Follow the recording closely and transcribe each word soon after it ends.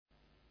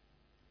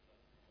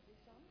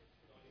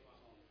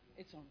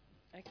It's on.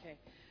 Okay.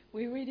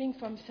 We're reading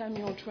from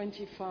Samuel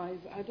 25.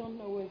 I don't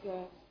know whether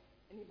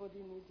anybody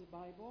needs a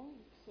Bible,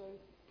 so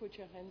put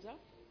your hands up.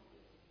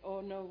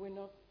 Oh, no, we're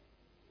not.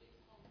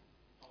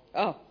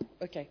 Oh,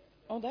 okay.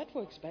 Oh, that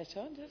works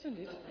better, doesn't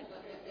it?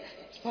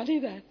 It's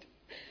funny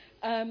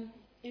that.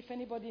 If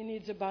anybody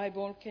needs a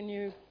Bible, can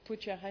you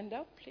put your hand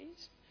up,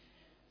 please?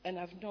 And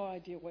I've no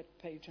idea what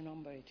page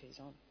number it is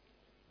on.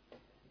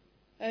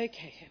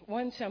 Okay,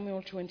 1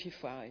 Samuel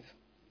 25.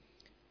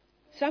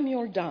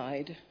 Samuel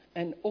died,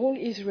 and all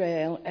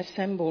Israel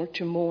assembled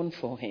to mourn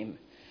for him,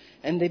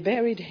 and they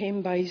buried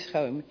him by his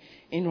home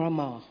in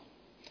Ramah.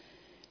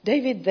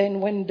 David then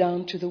went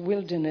down to the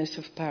wilderness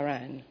of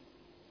Paran.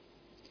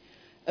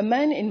 A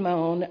man in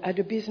Maon had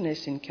a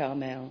business in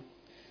Carmel.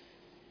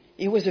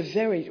 He was a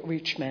very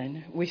rich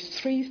man with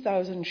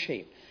 3,000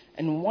 sheep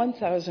and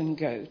 1,000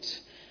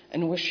 goats,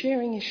 and was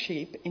shearing his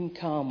sheep in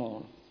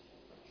Carmel.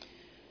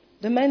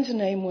 The man's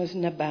name was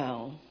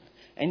Nabal,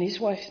 and his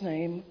wife's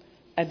name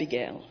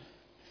Abigail.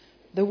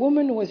 The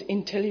woman was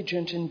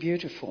intelligent and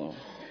beautiful,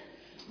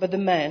 but the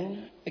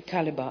man, a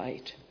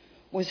Calebite,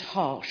 was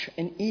harsh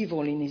and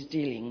evil in his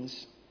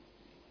dealings.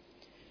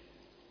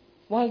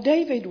 While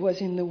David was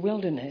in the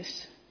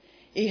wilderness,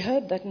 he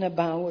heard that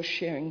Nabal was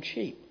shearing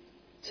sheep.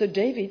 So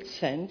David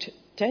sent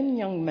 10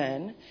 young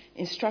men,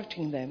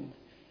 instructing them,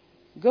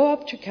 "Go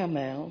up to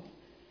Carmel,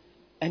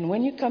 and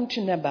when you come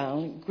to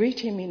Nabal, greet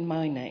him in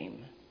my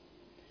name.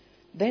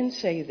 Then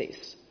say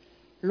this: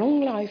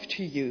 Long life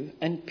to you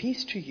and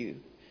peace to you,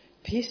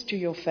 peace to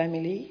your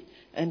family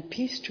and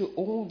peace to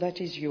all that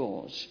is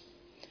yours.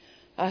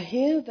 I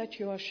hear that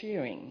you are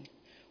shearing.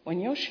 When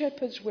your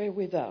shepherds were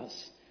with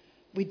us,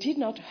 we did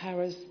not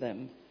harass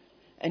them,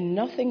 and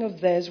nothing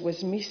of theirs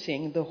was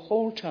missing the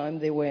whole time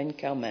they were in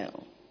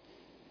Carmel.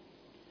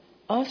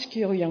 Ask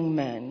your young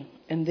men,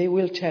 and they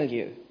will tell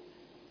you.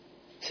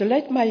 So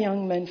let my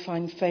young men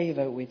find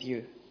favor with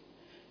you,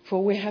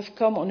 for we have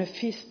come on a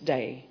feast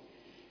day.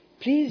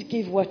 Please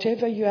give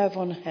whatever you have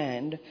on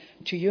hand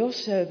to your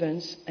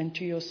servants and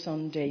to your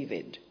son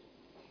David."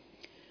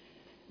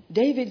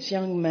 David's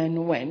young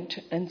men went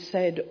and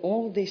said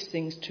all these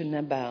things to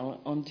Nabal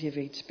on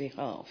David's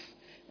behalf,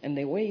 and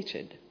they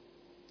waited.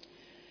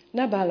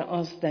 Nabal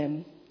asked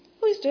them,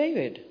 "Who is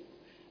David?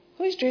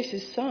 Who is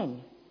Jesse's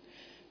son?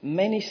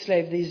 Many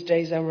slaves these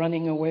days are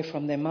running away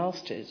from their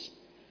masters.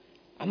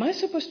 Am I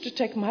supposed to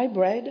take my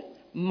bread,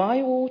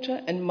 my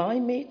water, and my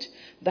meat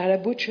that I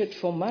butchered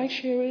for my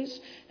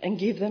shearers and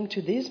give them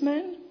to these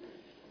men?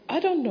 I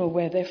don't know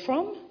where they're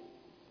from."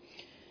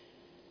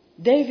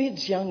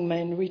 David's young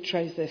men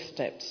retraced their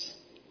steps.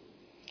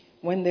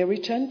 When they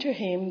returned to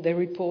him, they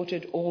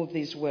reported all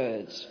these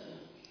words.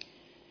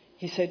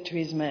 He said to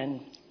his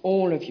men,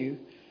 "All of you,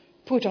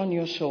 put on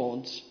your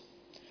swords."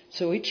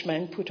 So each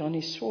man put on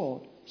his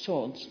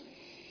swords.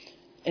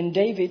 And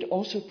David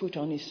also put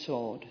on his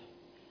sword.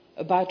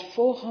 About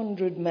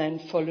 400 men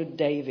followed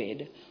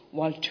David,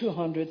 while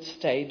 200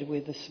 stayed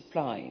with the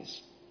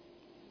supplies.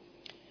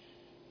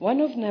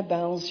 One of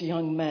Nabal's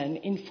young men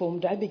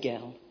informed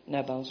Abigail,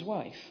 Nabal's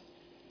wife,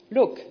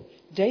 "Look,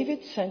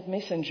 David sent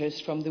messengers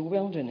from the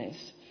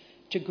wilderness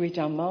to greet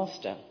our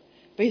master,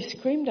 but he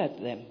screamed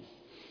at them.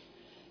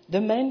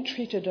 The men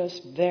treated us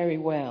very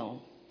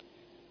well.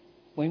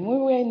 When we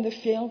were in the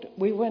field,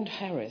 we weren't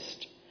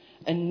harassed,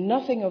 and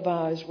nothing of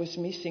ours was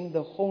missing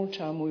the whole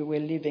time we were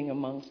living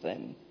amongst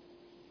them.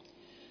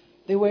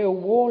 There were a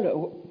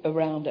wall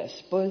around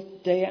us,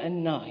 both day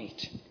and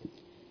night,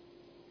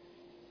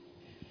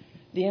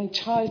 the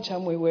entire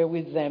time we were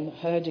with them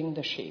herding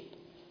the sheep.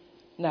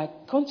 Now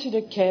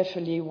consider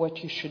carefully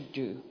what you should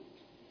do,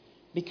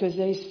 because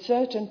there is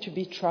certain to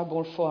be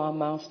trouble for our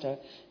master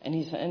and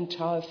his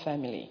entire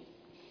family.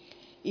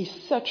 He's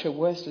such a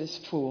worthless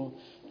fool,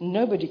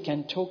 nobody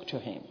can talk to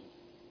him."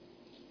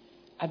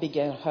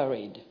 Abigail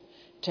hurried,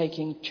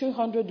 taking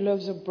 200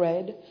 loaves of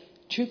bread,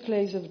 2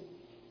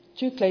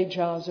 clay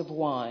jars of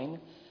wine,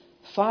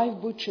 5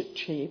 butchered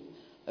sheep,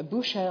 a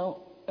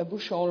bushel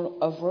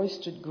of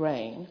roasted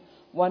grain,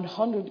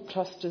 100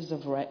 clusters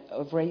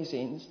of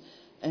raisins,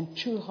 and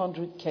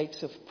 200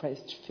 cakes of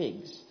pressed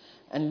figs,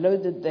 and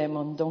loaded them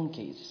on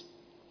donkeys.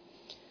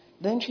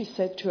 Then she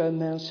said to her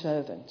male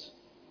servant,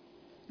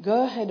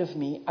 "Go ahead of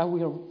me, I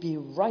will be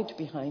right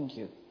behind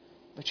you."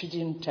 But she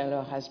didn't tell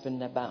her husband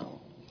Nabal.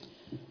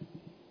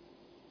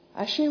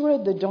 As she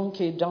rode the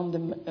donkey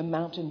down a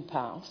mountain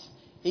path,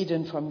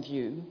 hidden from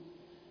view,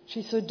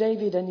 she saw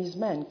David and his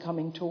men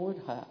coming toward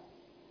her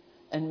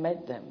and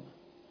met them.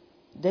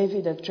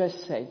 David had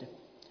just said,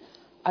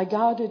 "I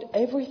guarded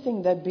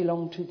everything that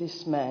belonged to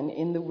this man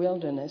in the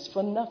wilderness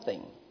for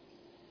nothing.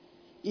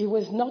 He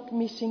was not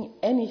missing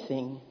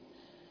anything,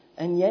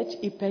 and yet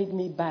he paid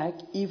me back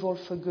evil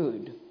for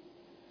good.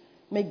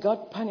 May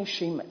God punish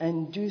him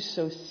and do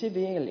so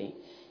severely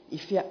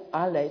if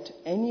I let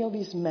any of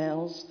his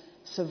males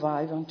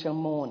survive until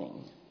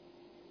morning."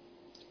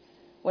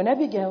 When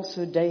Abigail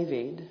saw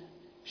David,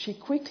 she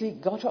quickly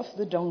got off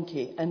the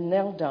donkey and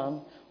knelt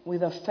down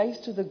with her face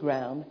to the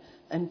ground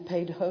and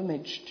paid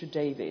homage to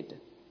David.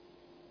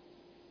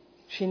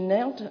 She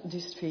knelt at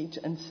his feet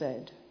and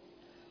said,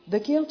 "The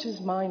guilt is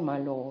mine, my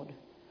lord,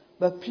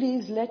 but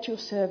please let your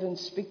servant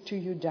speak to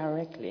you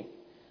directly.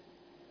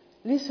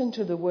 Listen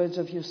to the words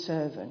of your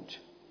servant.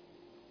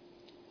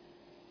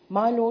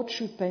 My lord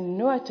should pay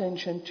no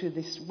attention to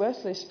this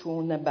worthless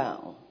fool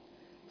Nabal,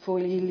 for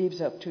he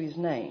lives up to his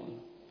name.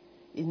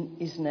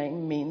 His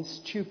name means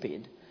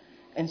stupid,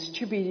 and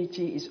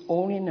stupidity is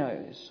all he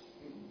knows.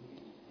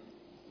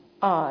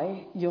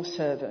 I, your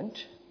servant,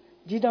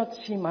 did not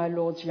see my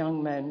lord's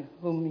young man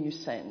whom you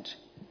sent.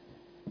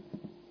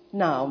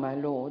 Now, my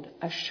lord,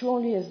 as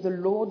surely as the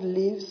Lord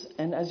lives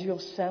and as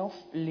yourself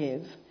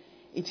live,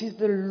 it is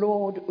the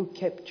Lord who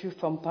kept you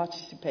from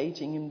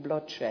participating in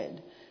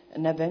bloodshed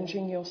and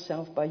avenging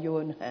yourself by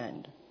your own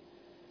hand.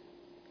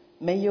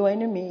 May your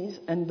enemies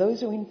and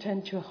those who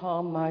intend to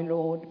harm my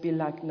lord be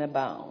like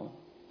Nabal.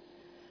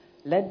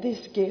 Let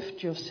this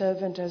gift your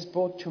servant has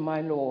brought to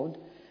my lord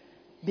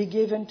be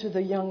given to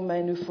the young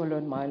man who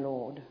followed my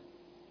lord.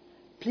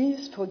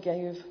 Please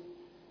forgive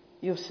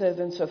your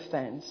servant's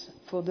offense,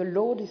 for the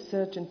Lord is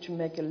certain to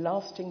make a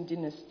lasting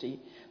dynasty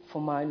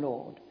for my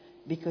lord,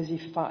 because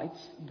he fights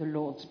the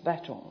Lord's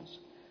battles.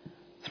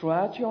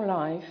 Throughout your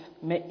life,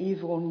 may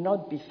evil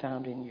not be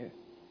found in you.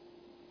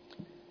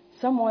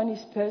 Someone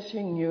is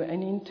pursuing you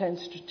and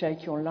intends to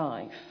take your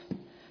life.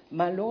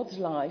 My Lord's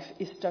life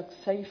is stuck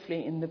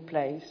safely in the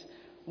place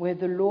where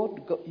the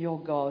Lord your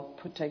God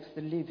protects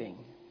the living.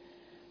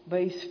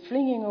 But he's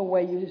flinging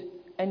away your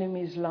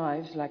enemies'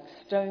 lives like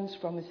stones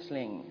from a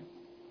sling.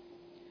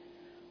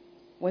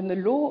 When the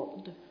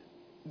Lord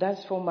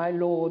does for my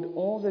Lord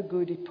all the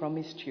good he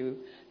promised you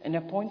and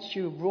appoints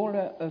you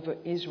ruler over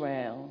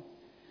Israel,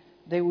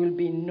 there will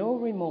be no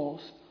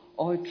remorse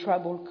or a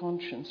troubled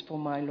conscience for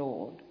my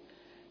Lord,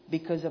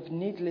 because of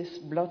needless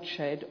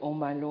bloodshed or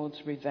my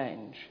Lord's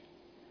revenge.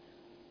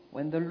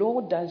 When the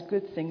Lord does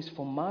good things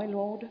for my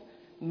Lord,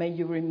 may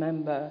you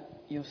remember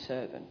your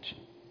servant."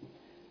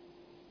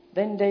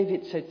 Then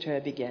David said to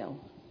Abigail,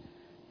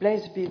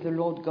 "Blessed be the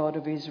Lord God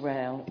of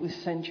Israel, who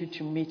sent you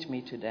to meet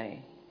me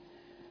today.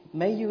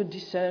 May your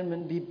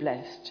discernment be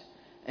blessed,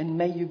 and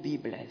may you be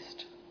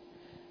blessed.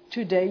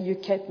 Today you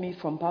kept me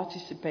from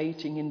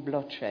participating in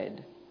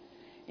bloodshed,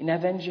 in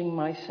avenging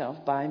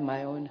myself by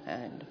my own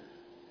hand.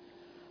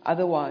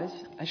 Otherwise,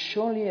 as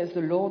surely as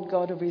the Lord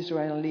God of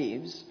Israel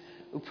lives,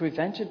 who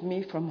prevented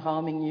me from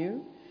harming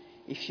you,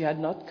 if you had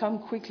not come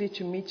quickly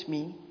to meet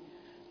me,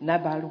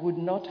 Nabal would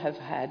not have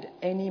had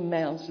any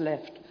males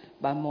left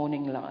by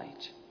morning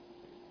light."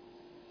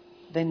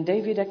 Then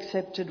David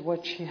accepted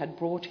what she had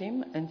brought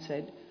him and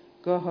said,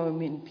 "Go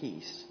home in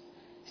peace.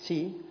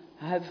 See,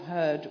 I have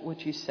heard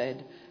what you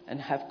said and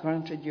have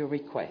granted your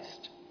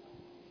request."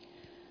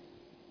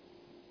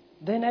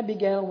 Then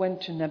Abigail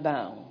went to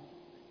Nabal,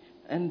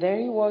 and there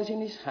he was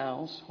in his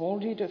house,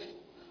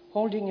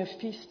 holding a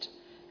feast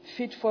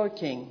fit for a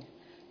king.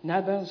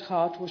 Nabal's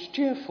heart was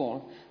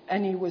cheerful,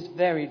 and he was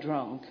very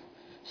drunk,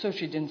 so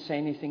she didn't say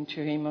anything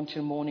to him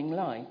until morning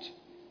light.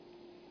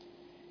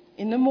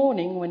 In the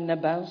morning, when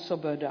Nabal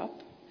sobered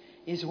up,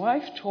 his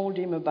wife told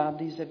him about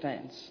these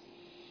events.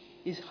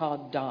 His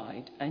heart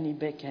died, and he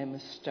became a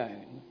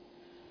stone.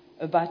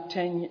 About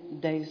 10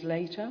 days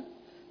later,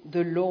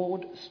 the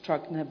Lord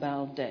struck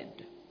Nabal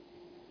dead.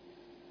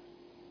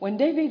 When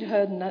David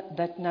heard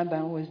that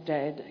Nabal was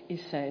dead, he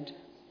said,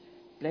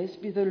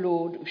 "Blessed be the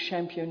Lord who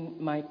championed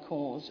my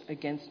cause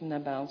against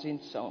Nabal's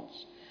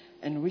insults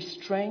and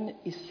restrained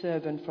his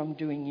servant from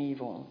doing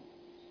evil."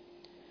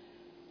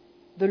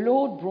 The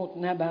Lord brought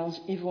Nabal's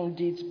evil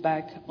deeds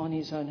back on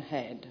his own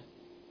head.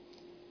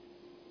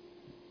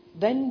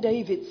 Then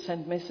David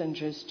sent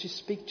messengers to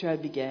speak to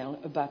Abigail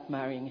about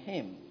marrying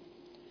him.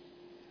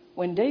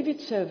 When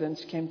David's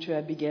servants came to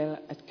Abigail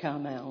at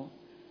Carmel,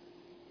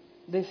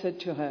 they said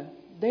to her,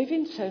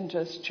 "David sent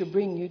us to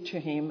bring you to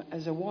him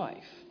as a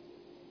wife."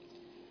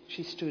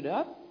 She stood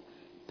up,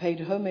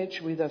 paid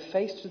homage with her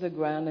face to the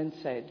ground, and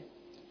said,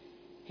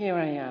 "Here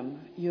I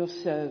am, your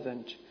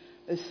servant,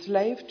 a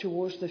slave to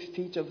wash the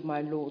feet of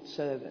my Lord's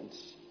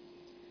servants."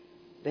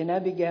 Then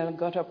Abigail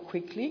got up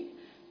quickly,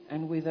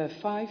 and with her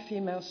 5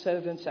 female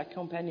servants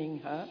accompanying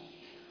her,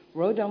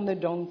 rode on the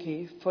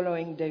donkey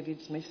following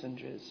David's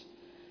messengers,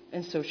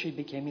 and so she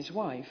became his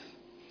wife.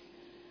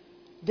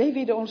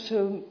 David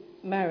also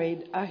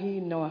married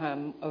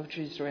Ahinoam of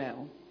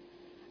Jezreel,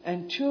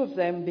 and 2 of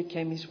them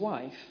became his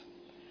wife.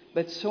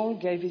 But Saul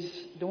gave his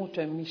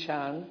daughter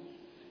Michal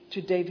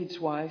to David's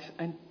wife,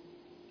 and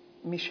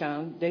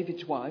Michal,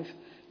 David's wife,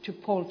 to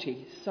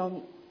Palti,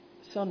 son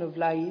of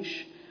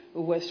Laish,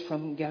 who was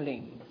from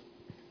Galim.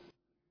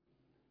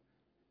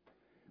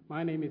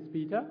 My name is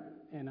Peter,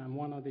 and I'm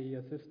one of the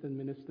assistant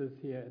ministers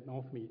here at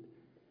Northmead.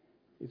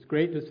 It's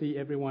great to see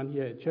everyone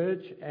here at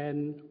church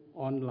and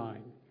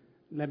online.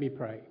 Let me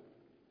pray.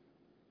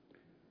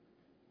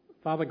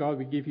 Father God,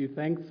 we give you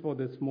thanks for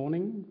this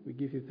morning. We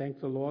give you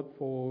thanks, O Lord,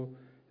 for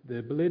the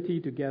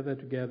ability to gather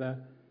together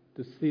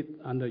to sit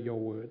under your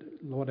word.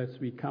 Lord, as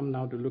we come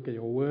now to look at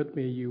your word,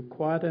 may you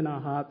quieten our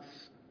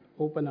hearts,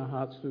 open our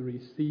hearts to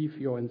receive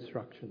your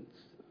instructions.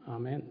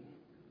 Amen.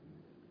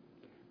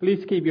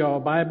 Please keep your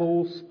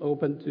Bibles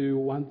open to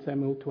 1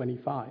 Samuel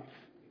 25.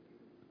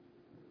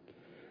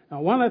 Now,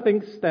 one of the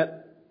things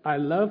that I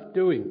love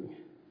doing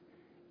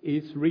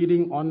is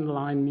reading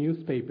online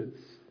newspapers.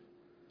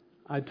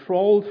 I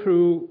troll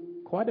through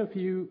quite a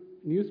few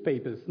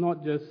newspapers,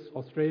 not just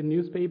Australian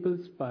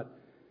newspapers, but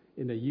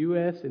in the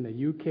US, in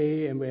the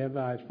UK, and wherever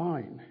I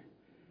find.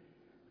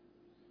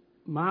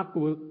 Mark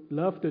would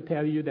love to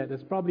tell you that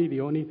that's probably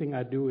the only thing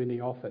I do in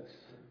the office.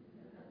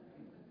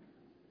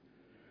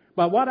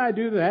 But what I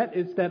do that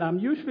is that I'm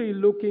usually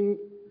looking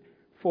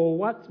for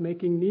what's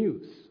making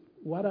news.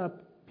 What are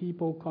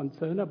people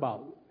concerned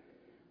about?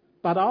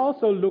 But I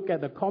also look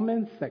at the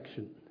comments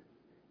section.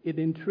 It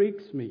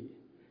intrigues me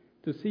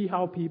to see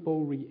how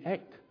people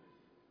react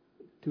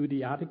to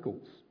the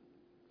articles.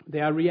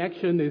 Their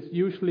reaction is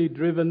usually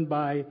driven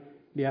by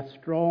their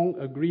strong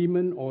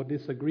agreement or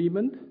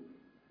disagreement,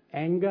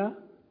 anger,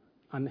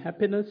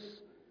 unhappiness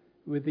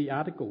with the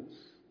articles.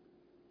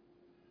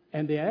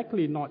 And they're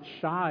actually not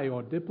shy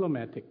or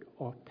diplomatic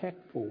or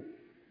tactful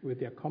with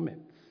their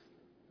comments.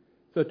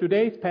 So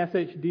today's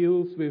passage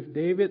deals with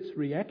David's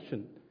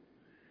reaction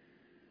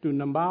to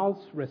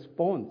Nabal's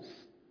response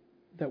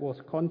that was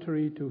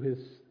contrary to his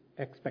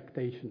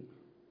expectation.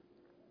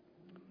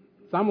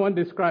 Someone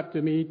described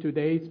to me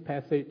today's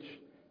passage,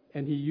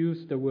 and he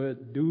used the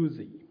word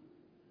doozy.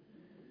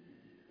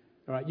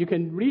 All right, you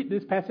can read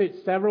this passage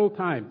several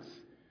times,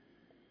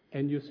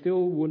 and you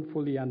still won't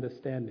fully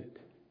understand it.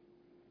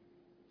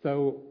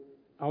 So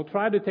I'll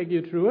try to take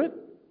you through it.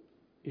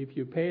 If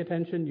you pay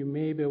attention, you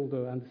may be able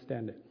to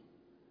understand it.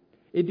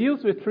 It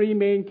deals with three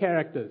main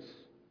characters: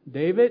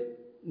 David,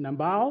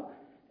 Nabal,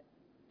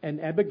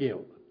 and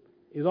Abigail.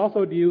 It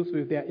also deals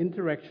with their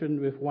interaction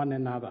with one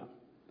another.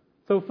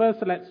 So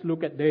first, let's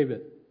look at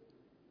David.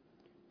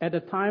 At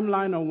the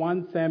timeline of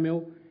 1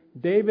 Samuel,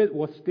 David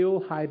was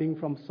still hiding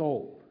from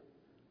Saul.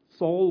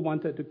 Saul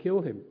wanted to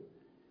kill him.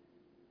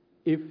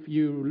 If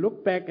you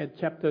look back at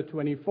chapter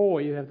 24,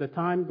 you have the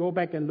time, go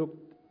back and look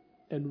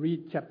and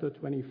read chapter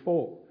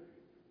 24.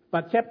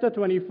 But chapter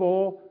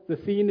 24, the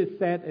scene is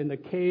set in the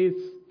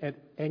caves at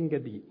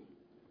En-gedi,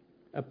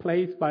 a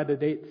place by the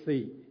Dead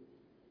Sea.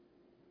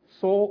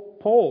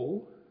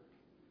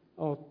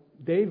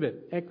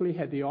 David actually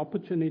had the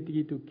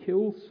opportunity to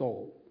kill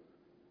Saul.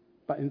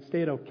 But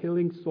instead of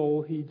killing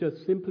Saul, he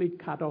just simply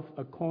cut off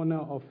a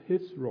corner of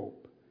his robe.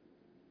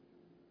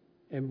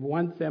 And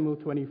 1 Samuel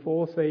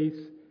 24 says,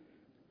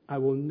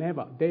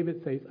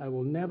 David says, I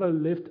will never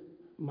lift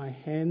my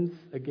hands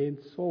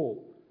against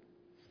Saul,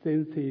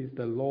 since he is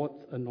the Lord's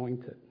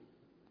anointed.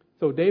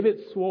 So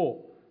David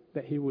swore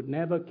that he would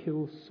never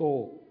kill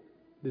Saul,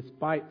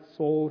 despite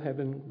Saul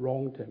having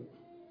wronged him.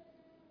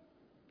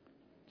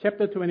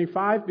 Chapter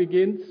 25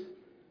 begins,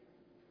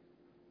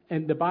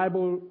 and the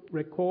Bible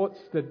records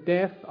the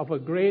death of a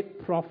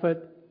great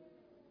prophet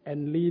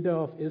and leader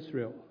of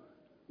Israel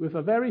with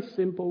a very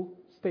simple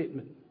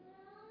statement.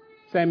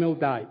 Samuel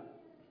died.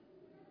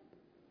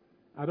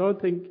 I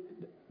don't think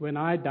when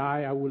I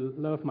die, I will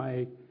love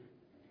my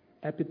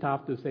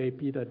epitaph to say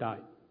Peter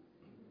died.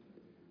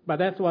 But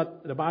that's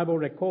what the Bible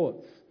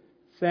records.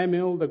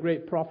 Samuel, the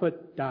great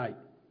prophet, died.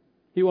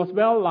 He was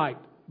well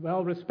liked,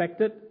 well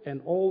respected,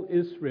 and all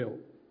Israel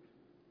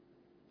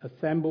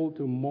assembled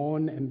to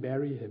mourn and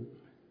bury him.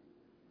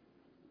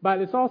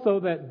 But it's also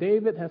that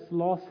David has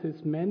lost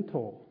his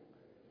mentor.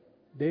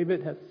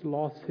 David has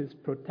lost his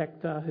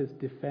protector, his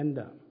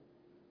defender.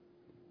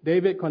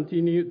 David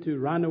continued to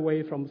run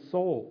away from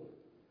Saul.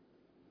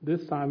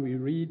 This time we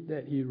read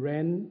that he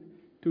ran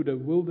to the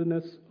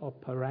wilderness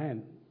of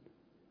Paran,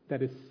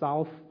 that is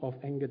south of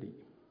En-gedi.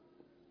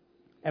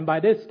 And by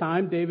this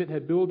time, David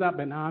had built up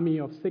an army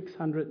of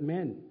 600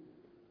 men.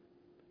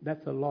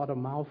 That's a lot of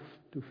mouths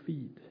to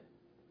feed.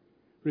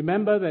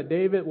 Remember that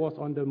David was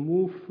on the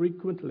move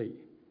frequently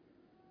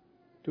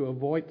to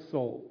avoid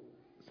Saul.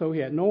 So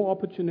he had no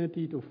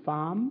opportunity to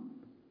farm,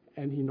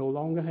 and he no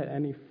longer had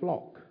any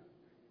flock.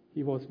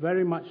 He was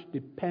very much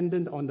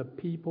dependent on the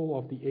people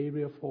of the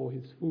area for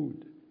his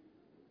food.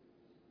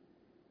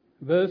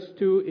 Verse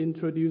 2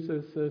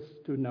 introduces us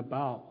to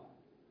Nabal.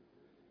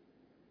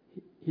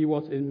 He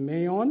was in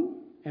Maon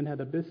and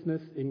had a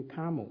business in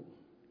Carmel.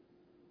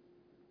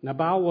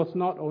 Nabal was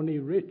not only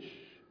rich,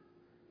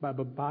 but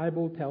the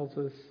Bible tells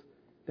us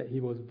that he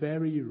was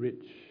very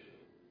rich.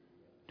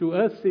 To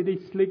us city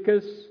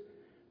slickers,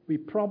 we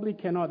probably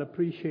cannot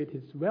appreciate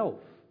his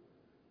wealth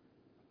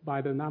by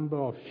the number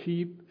of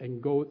sheep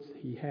and goats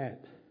he had.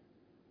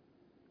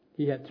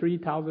 He had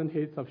 3,000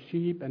 heads of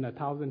sheep and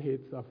 1,000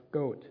 heads of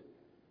goat.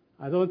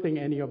 I don't think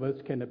any of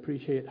us can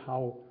appreciate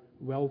how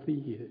wealthy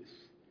he is.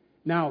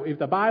 Now, if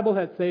the Bible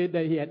had said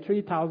that he had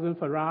 3,000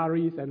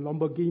 Ferraris and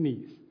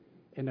Lamborghinis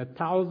and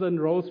 1,000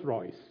 Rolls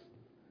Royce,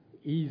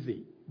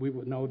 easy, we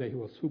would know that he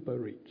was super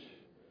rich.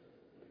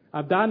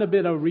 I've done a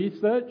bit of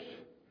research,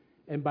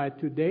 and by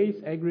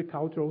today's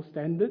agricultural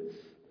standards,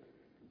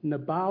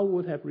 Nabal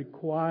would have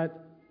required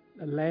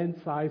a land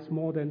size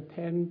more than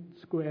 10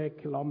 square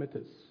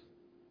kilometers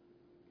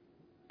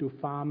to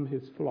farm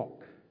his flock.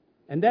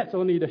 And that's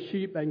only the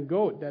sheep and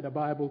goat that the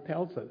Bible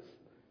tells us.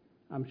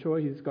 I'm sure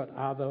he's got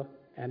other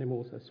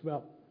animals as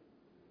well.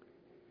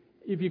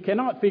 If you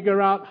cannot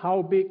figure out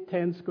how big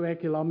 10 square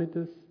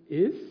kilometers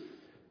is,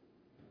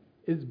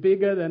 it's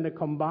bigger than the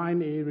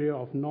combined area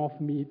of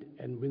Northmead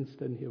and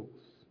Winston Hills.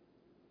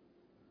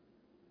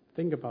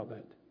 Think about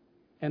that.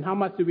 And how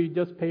much do we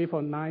just pay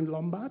for 9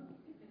 Lombard?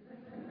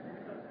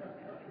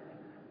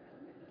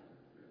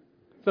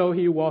 So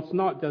he was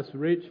not just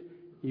rich,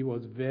 he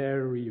was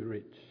very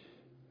rich.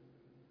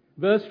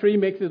 Verse 3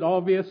 makes it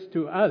obvious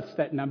to us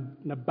that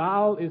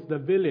Nabal is the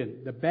villain,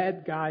 the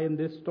bad guy in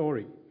this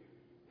story.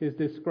 He's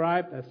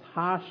described as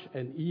harsh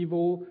and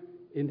evil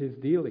in his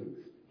dealings.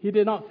 He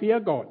did not fear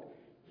God.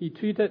 He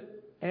treated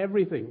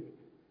everything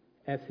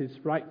as his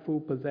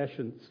rightful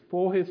possessions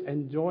for his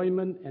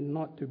enjoyment and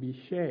not to be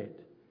shared.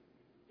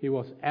 He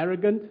was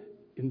arrogant,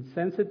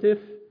 insensitive,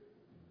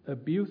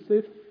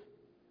 abusive,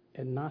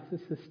 and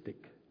narcissistic.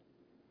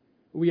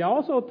 We are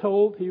also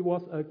told he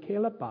was a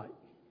Calebite.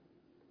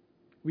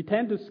 We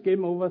tend to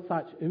skim over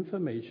such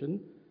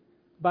information,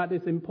 but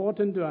it's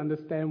important to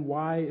understand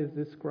why it's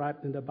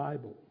described in the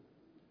Bible.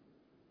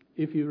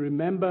 If you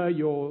remember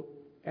your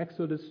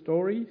Exodus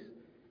stories,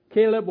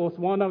 Caleb was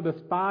one of the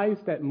spies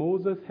that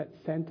Moses had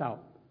sent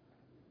out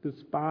to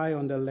spy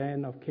on the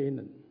land of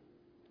Canaan.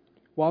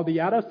 While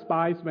the other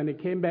spies, when they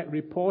came back,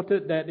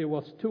 reported that it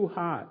was too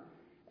hard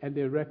and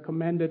they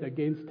recommended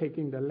against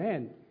taking the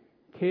land,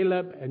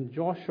 Caleb and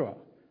Joshua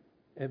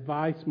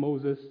advised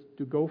Moses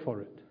to go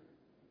for it.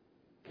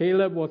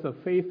 Caleb was a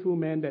faithful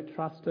man that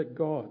trusted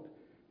God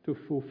to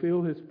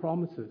fulfill his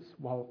promises,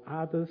 while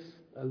others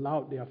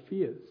allowed their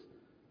fears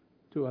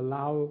to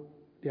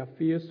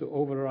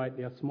override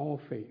their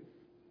small faith.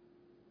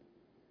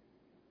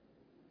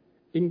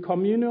 In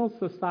communal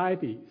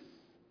societies,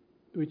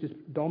 which is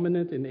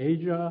dominant in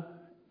Asia,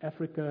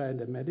 Africa, and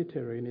the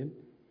Mediterranean,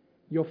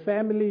 your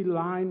family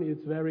line is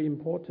very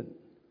important.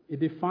 It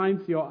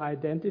defines your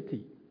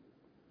identity.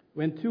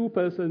 When two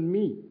persons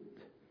meet,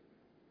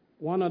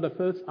 one of the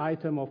first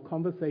items of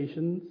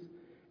conversations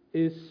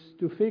is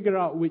to figure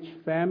out which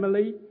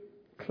family,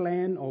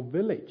 clan, or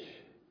village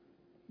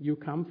you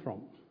come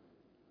from.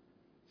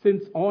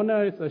 Since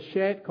honor is a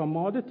shared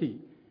commodity,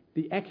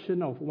 the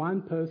action of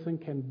one person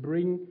can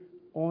bring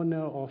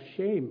honor or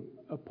shame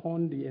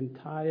upon the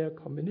entire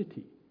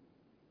community.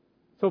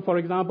 So, for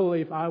example,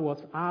 if I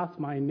was asked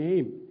my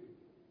name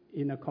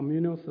in a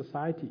communal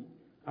society,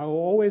 I will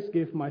always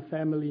give my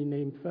family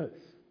name first.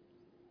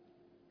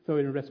 So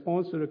in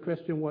response to the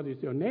question, what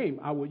is your name?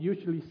 I would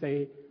usually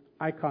say,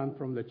 I come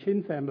from the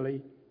Chin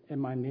family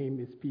and my name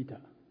is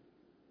Peter.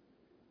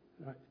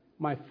 Right?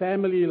 My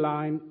family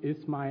line is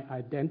my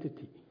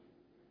identity.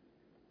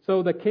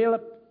 So the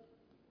Caleb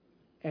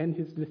and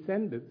his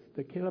descendants,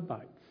 the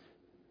Calebites,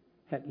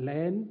 had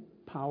land,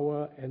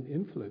 power, and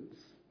influence.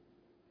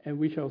 And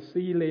we shall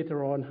see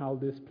later on how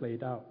this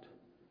played out.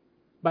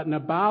 But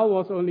Nabal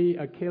was only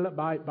a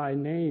Calebite by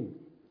name.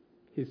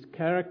 His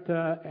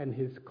character and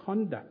his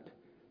conduct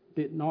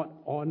did not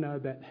honor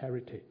that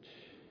heritage.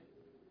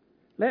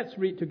 Let's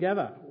read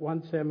together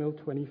 1 Samuel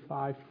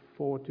 25,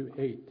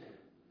 4-8.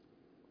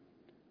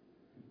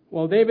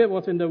 While David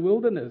was in the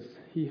wilderness,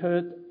 he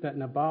heard that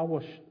Nabal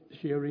was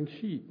shearing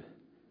sheep.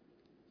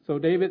 So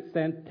David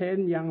sent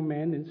 10 young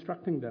men,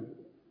 instructing them,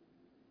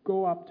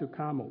 "Go up to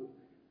Carmel,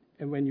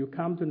 and when you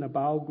come to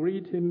Nabal,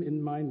 greet him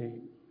in my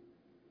name.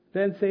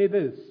 Then say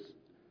this,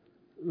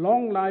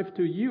 'Long life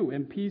to you,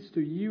 and peace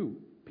to you,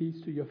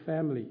 peace to your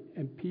family,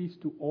 and peace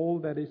to all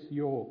that is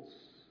yours.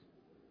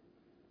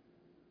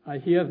 I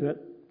hear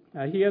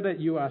that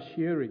you are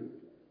shearing.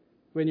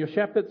 When your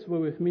shepherds were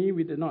with me,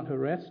 we did not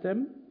harass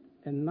them,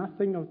 and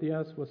nothing of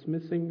theirs was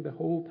missing the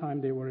whole time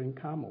they were in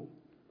Carmel.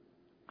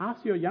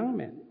 Ask your young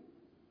men,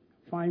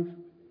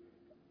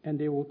 and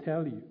they will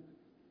tell you.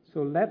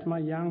 So let my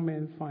young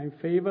men find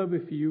favor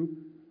with you,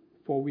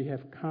 for we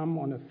have come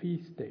on a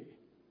feast day.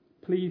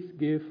 Please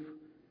give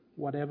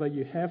whatever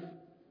you have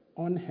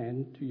on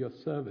hand to your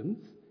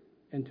servants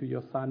and to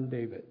your son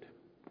David.'"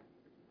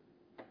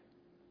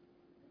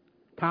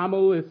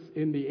 Carmel is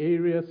in the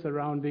area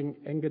surrounding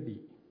En-Gedi,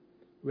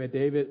 where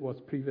David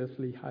was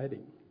previously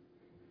hiding.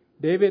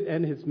 David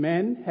and his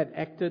men had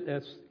acted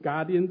as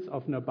guardians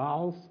of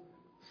Nabal's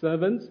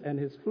servants and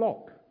his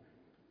flock.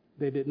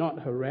 They did not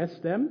harass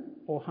them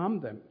or harm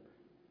them.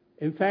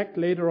 In fact,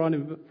 later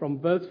on from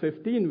verse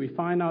 15, we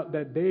find out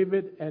that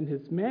David and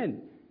his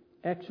men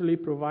actually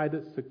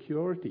provided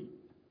security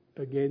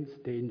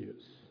against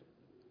dangers.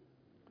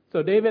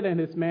 So David and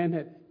his men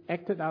had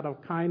acted out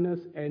of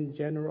kindness and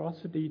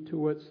generosity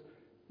towards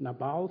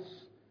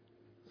Nabal's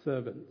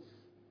servants.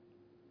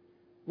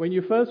 When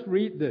you first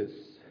read this,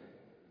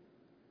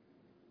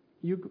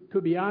 you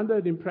could be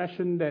under the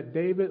impression that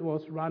David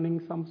was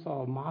running some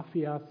sort of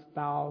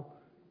mafia-style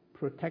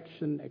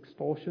protection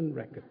extortion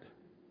record.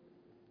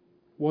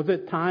 Was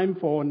it time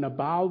for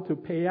Nabal to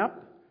pay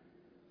up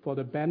for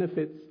the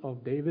benefits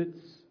of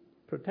David's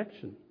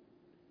protection?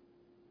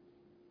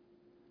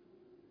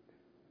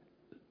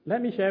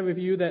 Let me share with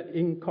you that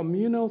in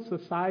communal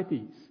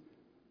societies,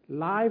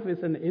 life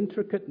is an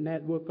intricate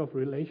network of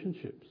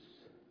relationships.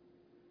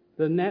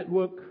 The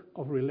network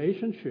of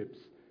relationships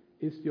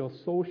is your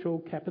social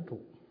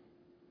capital.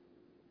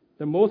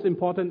 The most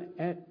important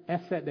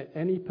asset that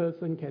any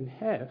person can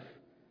have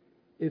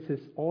is his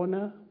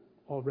honor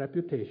or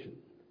reputation.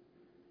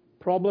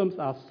 Problems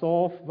are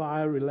solved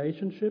via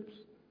relationships,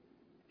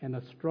 and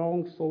a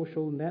strong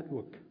social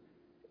network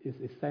is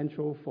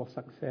essential for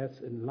success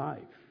in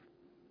life.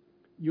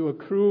 You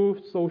accrue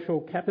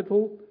social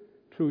capital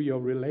through your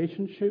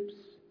relationships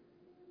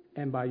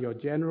and by your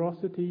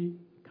generosity,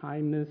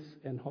 kindness,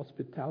 and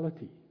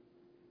hospitality.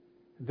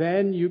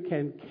 Then you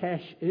can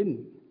cash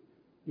in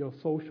your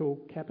social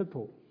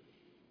capital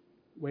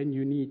when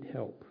you need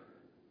help.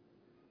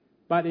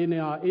 But in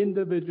our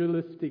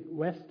individualistic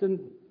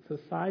Western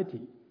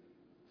society,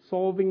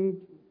 solving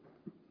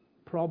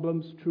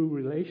problems through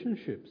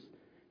relationships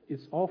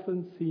is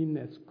often seen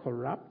as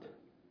corrupt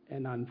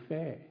and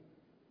unfair.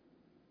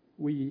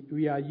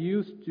 We are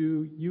used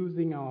to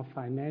using our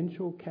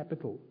financial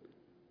capital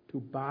to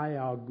buy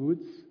our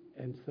goods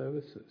and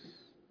services.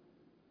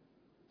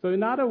 So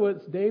in other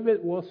words,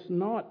 David was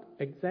not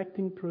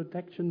exacting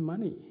protection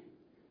money.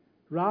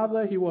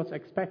 Rather, he was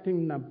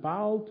expecting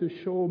Nabal to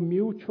show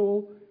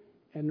mutual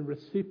and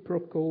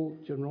reciprocal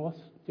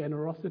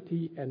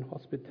generosity and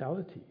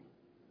hospitality.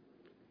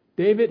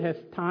 David has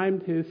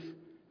timed his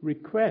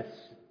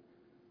request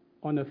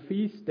on a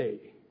feast day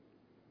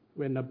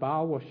when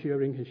Nabal was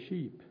shearing his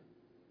sheep.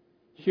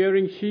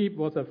 Shearing sheep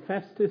was a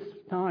festive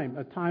time,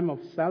 a time of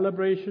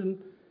celebration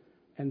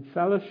and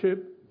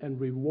fellowship and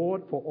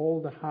reward for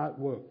all the hard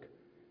work.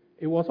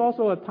 It was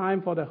also a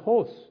time for the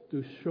host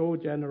to show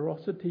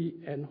generosity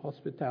and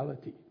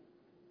hospitality.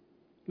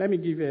 Let me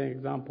give you an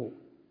example.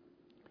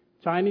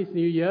 Chinese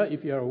New Year,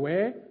 if you're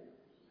aware,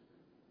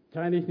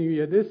 Chinese New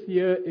Year this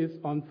year is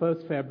on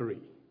 1st February,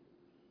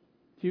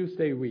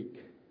 Tuesday week.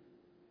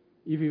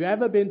 If you've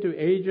ever been to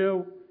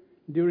Asia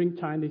during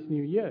Chinese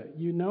New Year,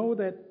 you know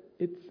that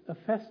it's a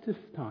festive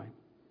time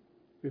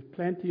with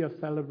plenty of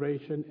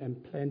celebration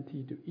and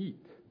plenty to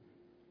eat.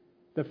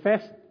 The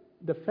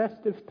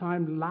festive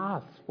time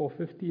lasts for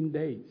 15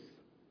 days.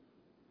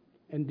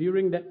 And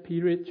during that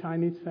period,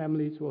 Chinese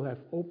families will have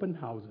open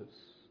houses,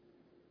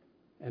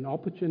 an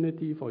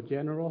opportunity for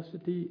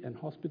generosity and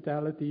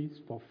hospitalities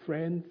for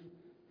friends,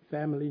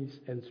 families,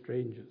 and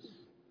strangers.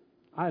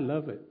 I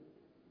love it.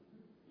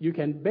 You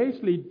can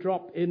basically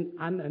drop in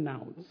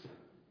unannounced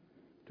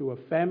to a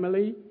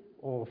family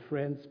or a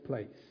friend's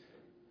place.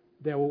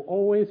 There will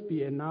always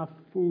be enough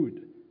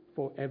food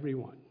for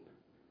everyone.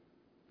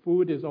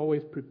 Food is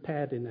always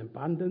prepared in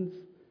abundance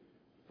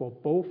for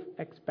both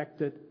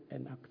expected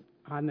and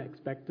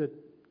unexpected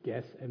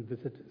guests and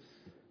visitors.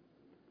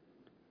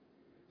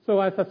 So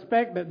I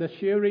suspect that the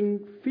shearing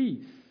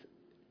feast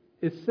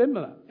is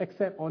similar,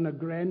 except on a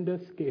grander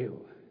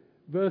scale.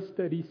 Verse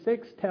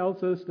 36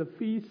 tells us the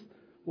feast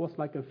was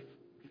like a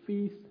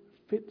feast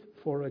fit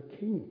for a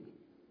king.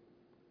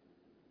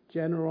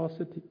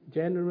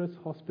 Generous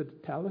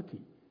hospitality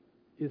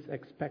is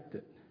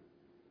expected.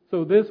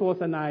 So this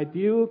was an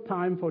ideal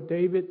time for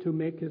David to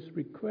make his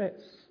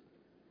request.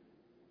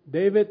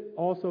 David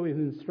also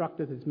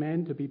instructed his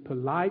men to be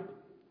polite,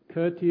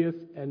 courteous,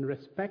 and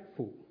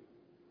respectful.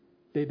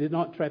 They did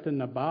not threaten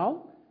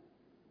Nabal,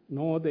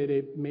 nor did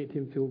they make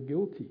him feel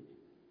guilty.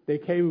 They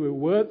came with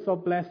words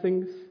of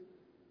blessings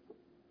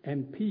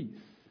and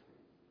peace.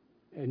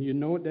 And you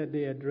note that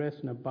they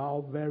addressed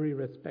Nabal very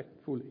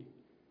respectfully.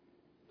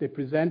 They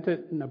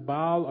presented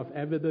Nabal of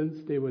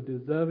evidence they were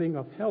deserving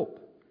of help.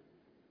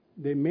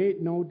 They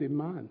made no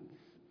demands,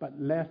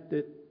 but left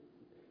it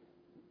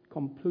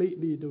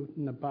completely to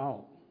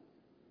Nabal.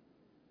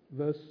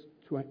 Verse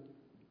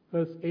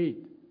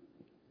 8,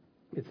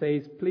 it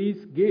says,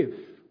 "Please give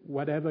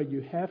whatever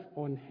you have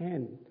on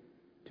hand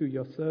to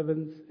your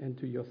servants and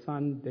to your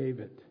son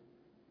David."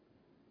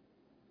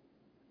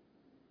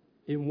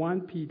 In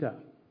 1 Peter,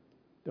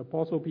 the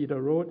Apostle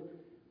Peter wrote,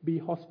 "Be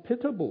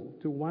hospitable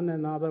to one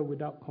another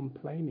without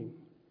complaining.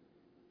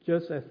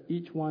 Just as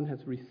each one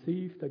has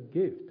received a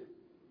gift,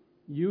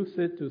 use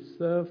it to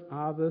serve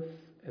others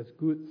as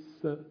good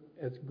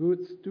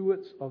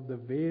stewards of the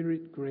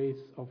varied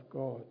grace of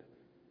God."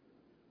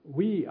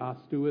 We are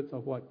stewards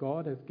of what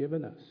God has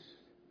given us.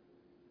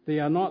 They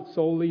are not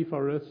solely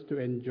for us to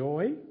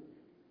enjoy,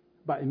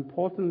 but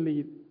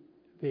importantly,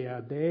 they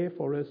are there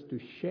for us to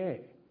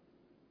share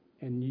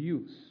and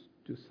use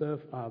to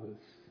serve others.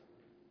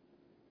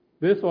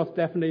 This was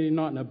definitely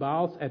not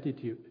Nabal's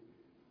attitude.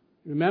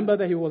 Remember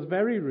that he was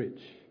very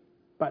rich,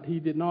 but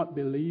he did not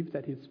believe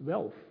that his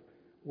wealth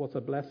was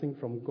a blessing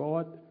from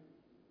God,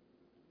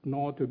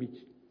 nor to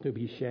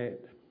be shared.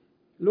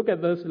 Look at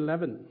verse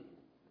 11.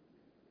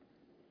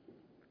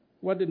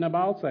 What did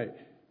Nabal say?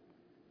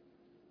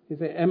 He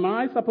said, "Am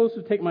I supposed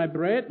to take my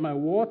bread, my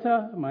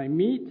water, my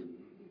meat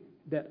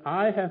that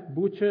I have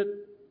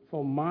butchered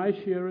for my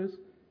shearers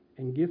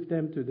and give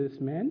them to this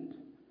man?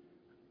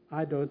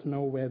 I don't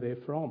know where they're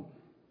from."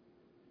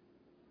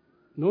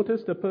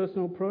 Notice the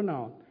personal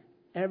pronoun.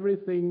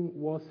 Everything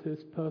was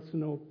his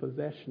personal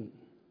possession.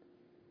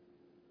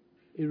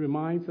 It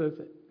reminds us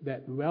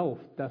that wealth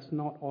does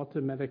not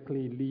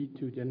automatically lead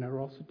to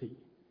generosity.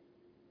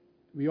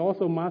 We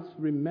also must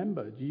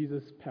remember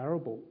Jesus'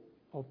 parable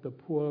of the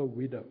poor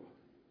widow.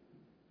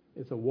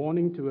 It's a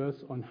warning to us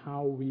on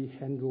how we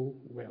handle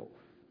wealth.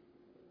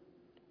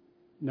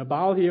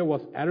 Nabal here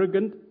was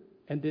arrogant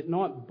and did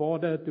not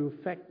bother to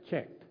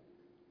fact-check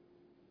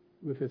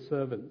with his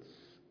servants.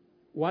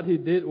 What he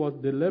did was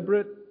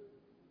deliberate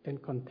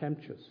and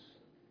contemptuous.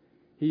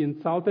 He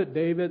insulted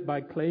David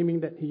by claiming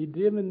that he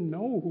didn't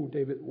know who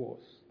David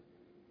was.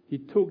 He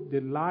took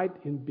delight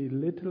in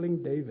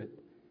belittling David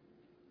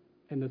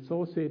and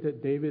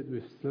associated David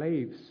with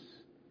slaves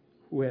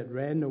who had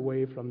ran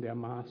away from their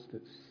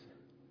masters.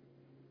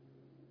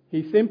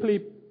 He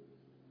simply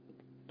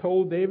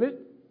told David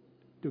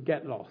to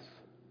get lost,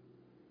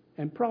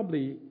 and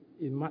probably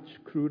in much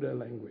cruder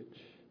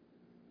language.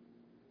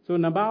 So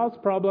Nabal's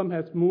problem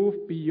has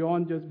moved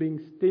beyond just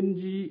being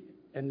stingy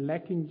and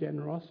lacking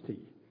generosity.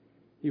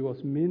 He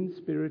was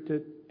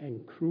mean-spirited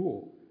and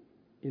cruel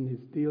in his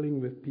dealing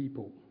with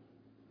people.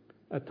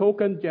 A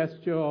token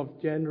gesture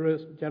of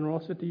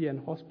generosity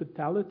and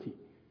hospitality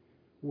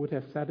would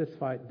have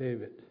satisfied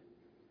David.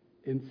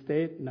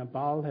 Instead,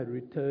 Nabal had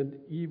returned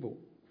evil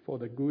for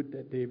the good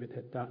that David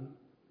had done.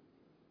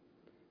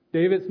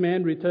 David's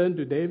men returned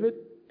to David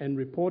and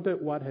reported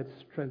what had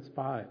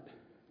transpired.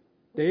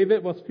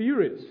 David was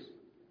furious.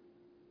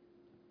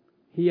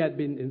 He had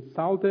been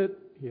insulted,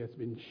 he has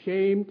been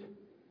shamed,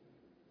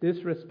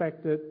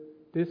 disrespected,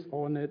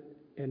 dishonored,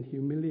 and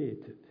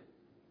humiliated.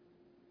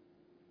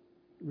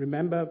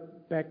 Remember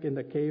back in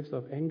the caves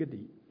of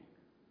Engedi,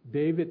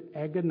 David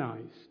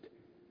agonized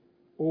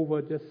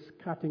over just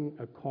cutting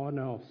a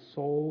corner of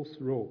Saul's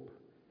robe,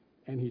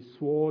 and he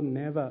swore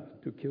never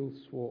to kill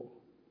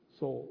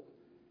Saul.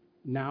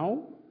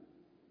 Now,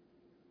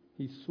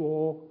 he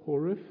swore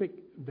horrific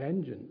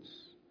vengeance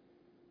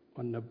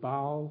on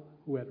Nabal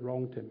who had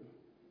wronged him.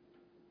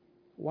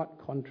 What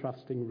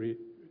contrasting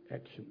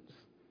reactions.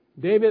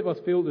 David was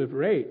filled with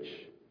rage.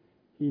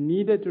 He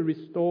needed to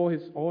restore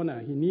his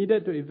honor. He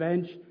needed to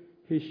avenge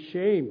his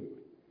shame.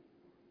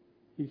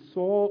 He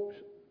saw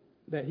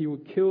that he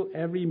would kill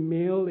every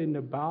male in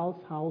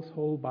Nabal's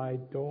household by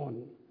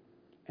dawn,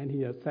 and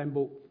he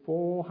assembled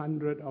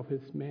 400 of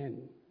his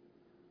men.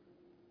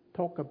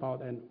 Talk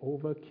about an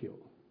overkill.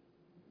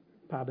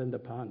 Pardon the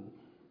pun.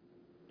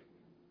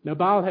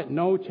 Nabal had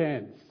no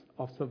chance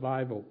of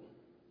survival.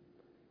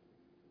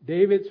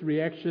 David's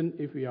reaction,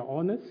 if we are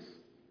honest,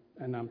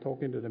 and I'm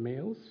talking to the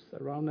males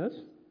around us,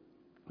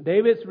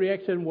 David's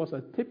reaction was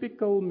a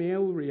typical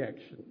male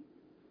reaction.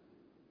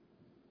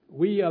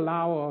 We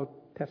allow our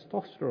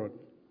testosterone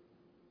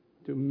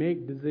to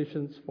make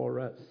decisions for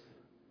us.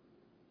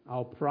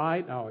 Our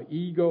pride, our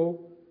ego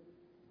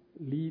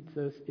leads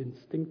us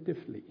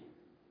instinctively.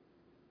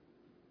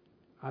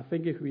 I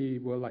think if we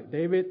were like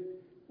David,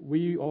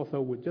 we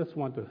also would just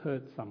want to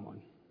hurt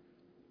someone.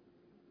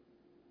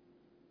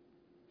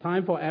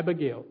 Time for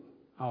Abigail,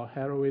 our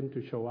heroine,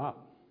 to show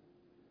up.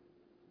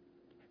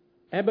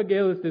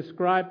 Abigail is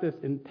described as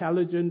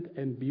intelligent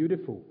and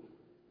beautiful.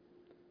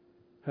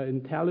 Her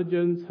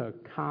intelligence, her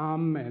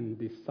calm and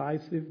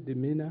decisive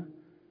demeanor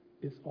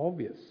is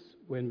obvious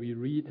when we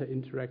read her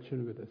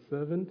interaction with the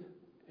servant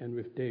and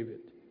with David.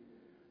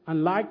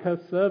 Unlike her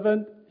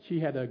servant, she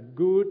had a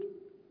good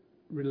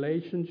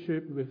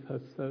relationship with her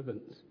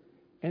servants,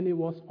 and it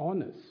was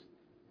honest.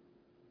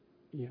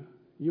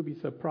 You'll be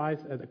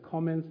surprised at the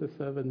comments the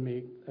servant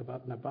made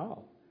about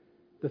Nabal.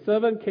 The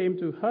servant came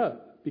to her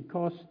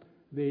because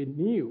they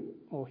knew,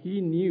 or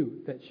he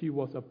knew, that she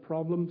was a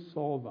problem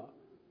solver,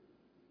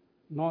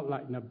 not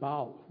like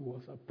Nabal, who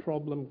was a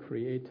problem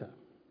creator.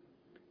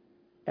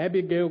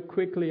 Abigail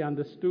quickly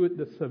understood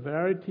the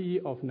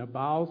severity of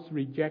Nabal's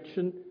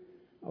rejection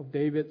of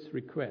David's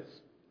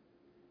request.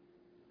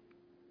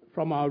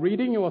 From our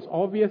reading, it was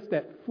obvious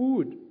that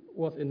food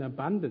was in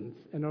abundance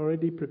and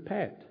already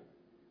prepared.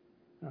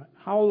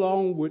 How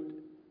long would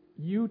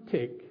you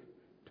take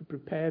to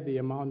prepare the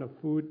amount of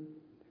food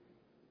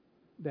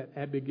that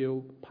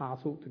Abigail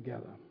parceled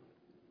together?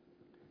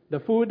 The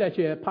food that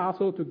she had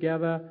parceled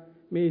together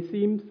may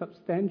seem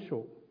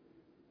substantial,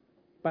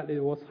 but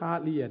it was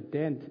hardly a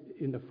dent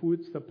in the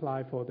food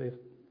supply for the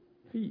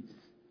feast.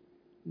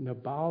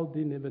 Nabal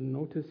didn't even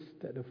notice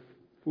that the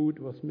food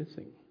was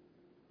missing.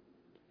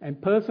 And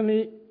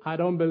personally, I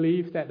don't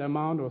believe that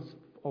amount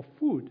of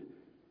food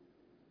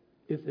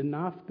is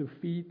enough to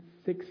feed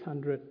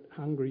 600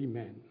 hungry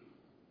men.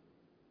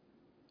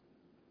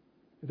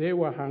 They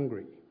were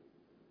hungry.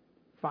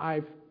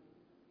 5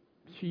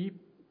 sheep,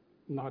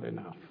 not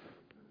enough.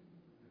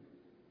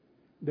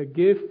 The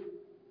gift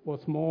was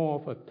more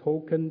of a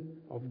token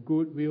of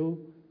goodwill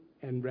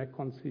and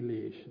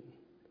reconciliation.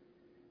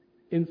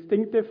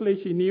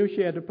 Instinctively, she knew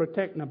she had to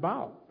protect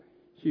Nabal.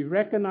 She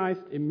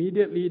recognized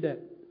immediately that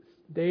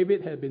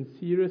David had been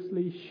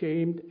seriously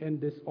shamed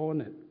and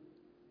dishonored.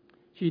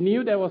 She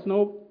knew there was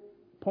no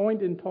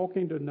point in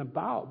talking to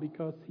Nabal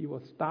because he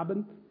was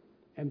stubborn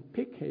and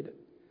pig-headed,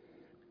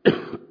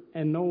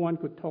 and no one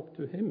could talk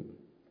to him.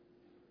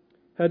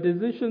 Her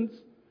decisions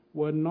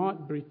were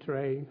not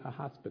betraying her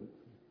husband.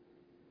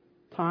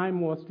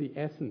 Time was the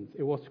essence.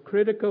 It was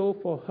critical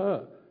for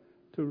her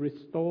to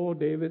restore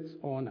David's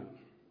honor.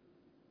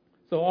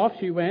 So off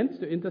she went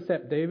to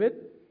intercept David,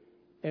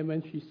 and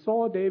when she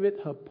saw David,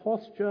 her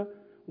posture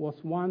was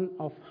one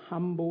of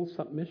humble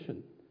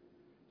submission.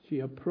 She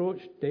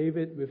approached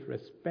David with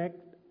respect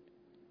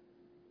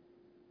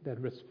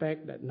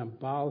that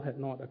Nabal had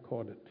not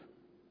accorded.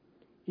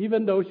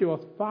 Even though she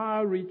was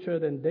far richer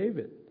than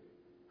David,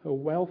 her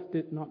wealth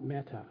did not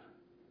matter.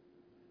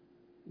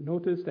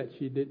 Notice that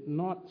she did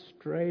not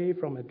stray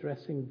from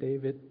addressing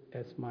David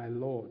as my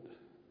Lord.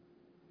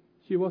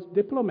 She was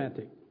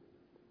diplomatic.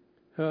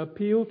 Her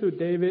appeal to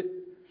David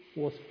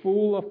was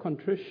full of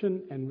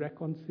contrition and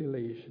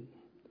reconciliation.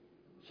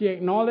 She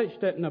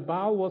acknowledged that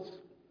Nabal was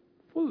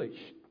foolish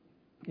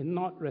in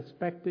not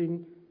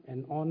respecting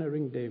and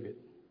honoring David.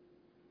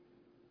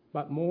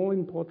 But more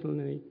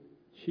importantly,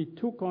 she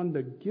took on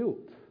the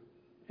guilt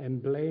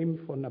and blame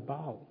for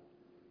Nabal.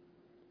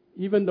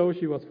 Even though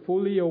she was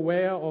fully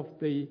aware of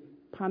the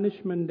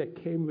punishment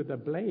that came with the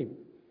blame,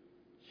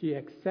 she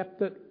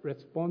accepted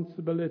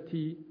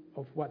responsibility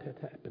of what had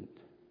happened.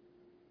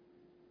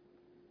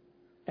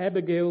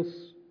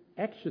 Abigail's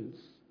actions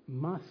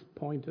must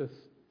point us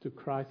to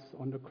Christ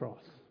on the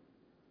cross.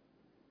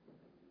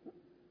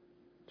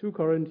 2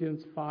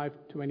 Corinthians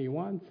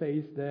 5:21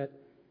 says that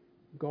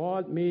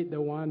God made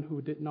the one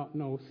who did not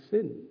know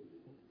sin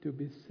to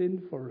be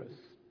sin for us,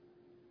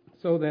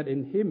 so that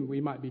in him we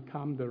might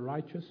become the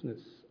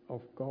righteousness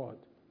of God.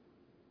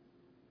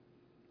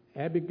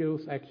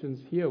 Abigail's actions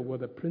here were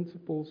the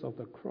principles of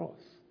the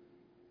cross,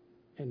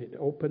 and it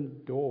opened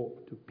the door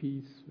to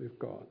peace with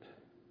God.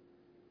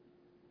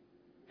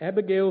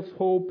 Abigail's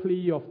whole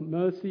plea of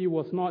mercy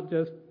was not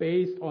just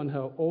based on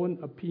her own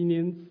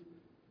opinions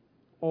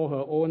or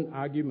her own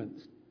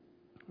arguments.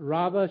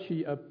 Rather,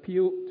 she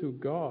appealed to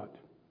God.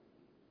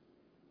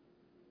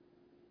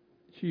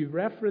 She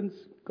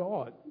referenced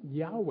God,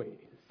 Yahweh,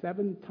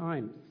 7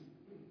 times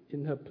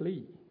in her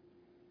plea.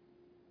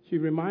 She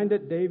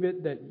reminded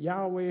David that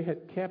Yahweh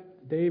had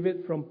kept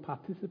David from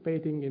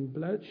participating in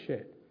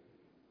bloodshed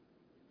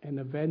and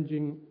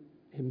avenging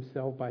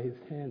himself by his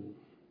hand.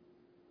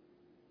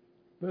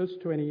 Verse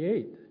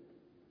 28,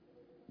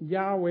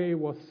 Yahweh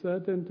was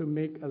certain to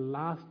make a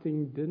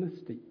lasting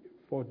dynasty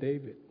for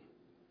David.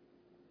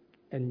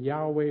 And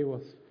Yahweh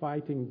was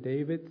fighting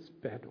David's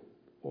battle,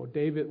 or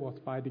David was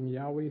fighting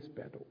Yahweh's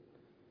battle.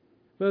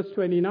 Verse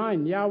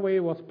 29, Yahweh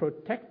was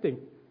protecting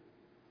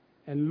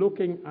and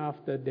looking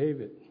after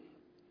David.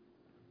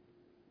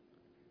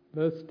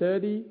 Verse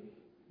 30,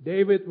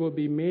 David will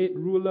be made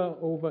ruler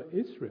over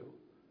Israel,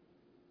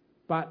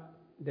 but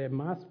there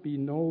must be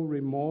no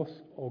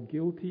remorse or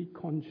guilty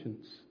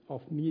conscience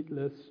of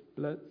needless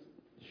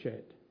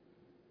bloodshed.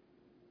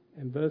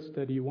 And verse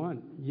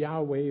 31,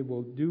 Yahweh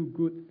will do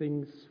good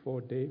things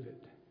for David.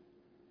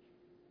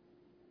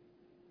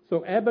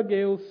 So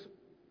Abigail's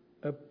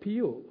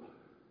appeal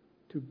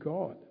to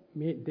God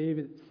made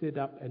David sit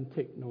up and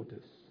take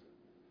notice.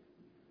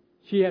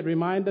 She had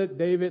reminded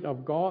David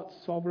of God's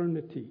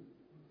sovereignty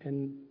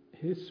and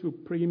his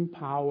supreme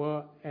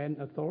power and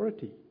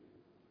authority.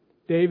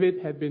 David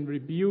had been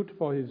rebuked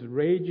for his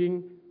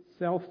raging,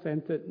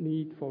 self-centered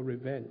need for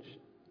revenge.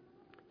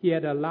 He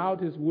had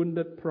allowed his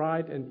wounded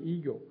pride and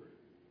ego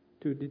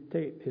to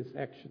dictate his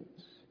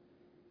actions.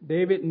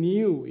 David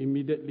knew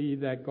immediately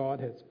that God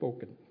had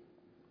spoken.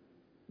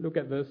 Look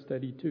at verse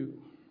 32.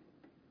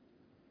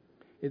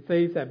 It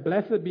says that,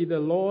 "Blessed be the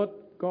Lord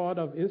God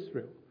of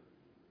Israel,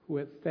 who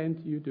has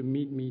sent you to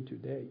meet me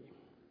today."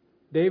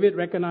 David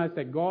recognized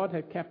that God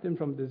had kept him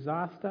from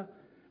disaster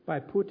by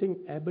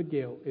putting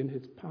Abigail in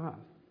his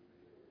path.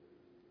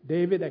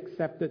 David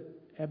accepted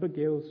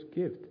Abigail's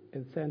gift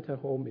and sent her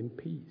home in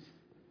peace.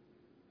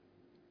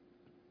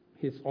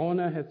 His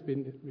honor has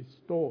been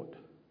restored.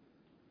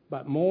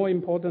 But more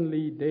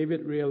importantly,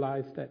 David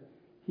realized that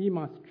he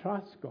must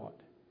trust God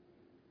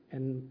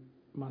and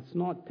must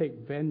not take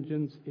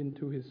vengeance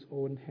into his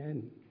own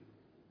hand.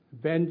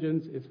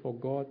 Vengeance is for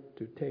God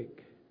to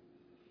take.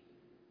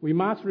 We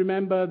must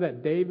remember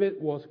that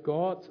David was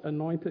God's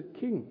anointed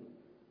king.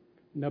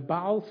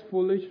 Nabal's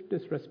foolish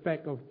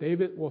disrespect of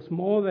David was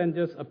more than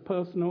just a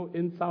personal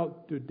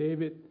insult to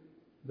David,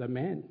 the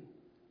man.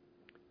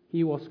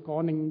 He was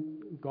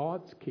scorning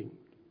God's king.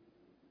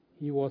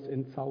 He was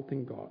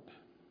insulting God.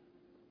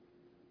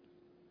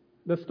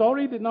 The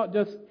story did not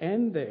just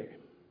end there.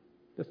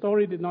 The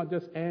story did not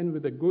just end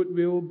with the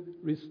goodwill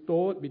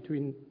restored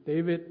between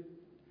David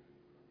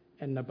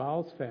and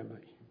Nabal's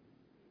family.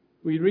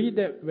 We read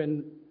that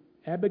when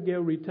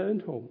Abigail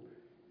returned home,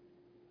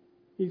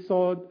 he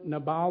saw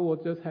Nabal was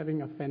just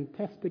having a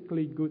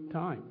fantastically good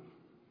time,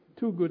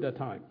 too good a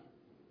time.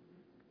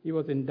 He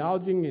was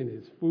indulging in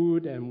his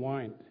food and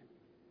wine.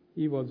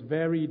 He was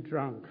very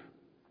drunk,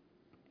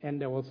 and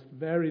there was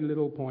very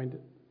little point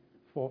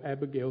for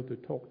Abigail to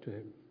talk to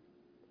him.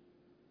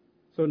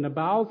 So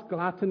Nabal's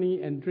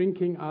gluttony and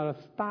drinking are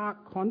a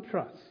stark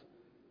contrast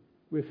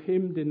with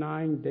him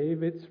denying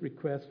David's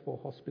request for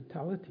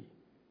hospitality.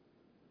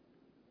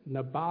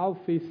 Nabal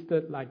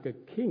feasted like a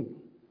king,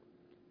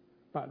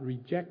 but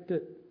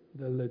rejected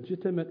the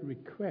legitimate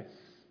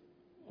requests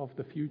of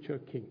the future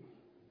king.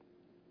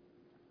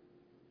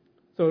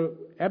 So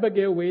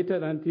Abigail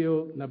waited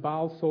until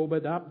Nabal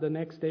sobered up the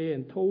next day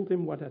and told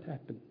him what had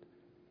happened.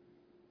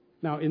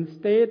 Now,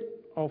 instead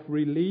of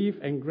relief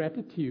and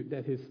gratitude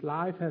that his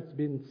life has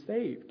been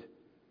saved,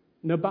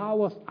 Nabal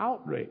was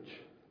outraged.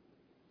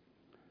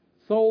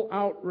 So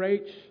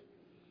outraged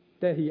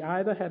that he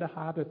either had a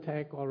heart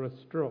attack or a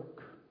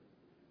stroke.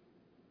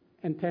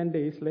 And 10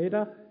 days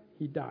later,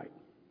 he died.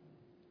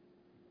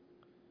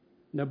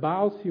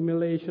 Nabal's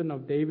humiliation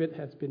of David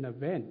has been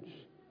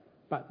avenged,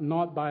 but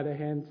not by the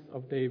hands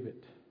of David.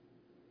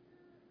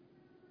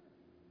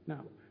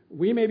 Now,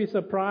 we may be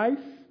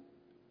surprised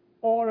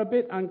or a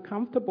bit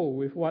uncomfortable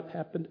with what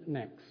happened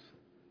next.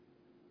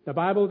 The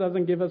Bible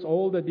doesn't give us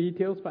all the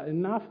details, but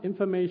enough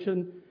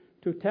information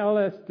to tell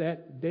us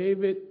that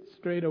David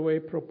straight away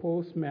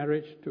proposed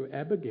marriage to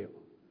Abigail.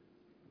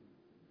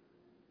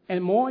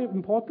 And more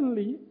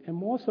importantly, and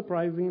more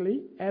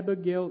surprisingly,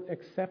 Abigail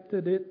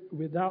accepted it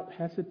without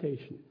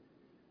hesitation.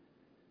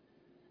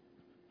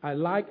 I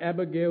like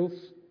Abigail's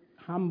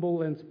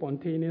humble and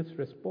spontaneous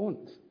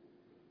response,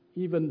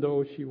 even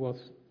though she was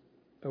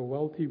a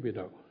wealthy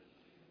widow.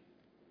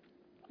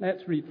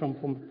 Let's read from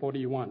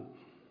 41.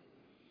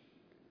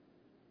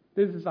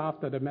 This is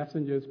after the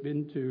messenger's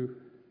been to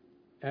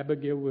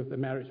Abigail with the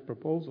marriage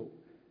proposal.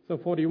 So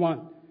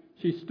 41,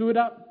 she stood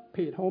up,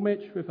 paid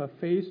homage with her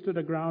face to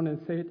the ground and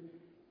said,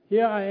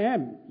 "Here I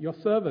am, your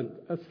servant,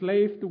 a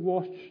slave to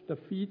wash the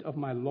feet of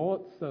my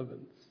Lord's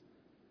servants."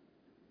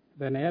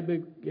 Then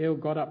Abigail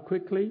got up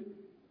quickly,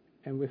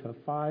 and with her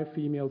 5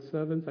 female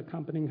servants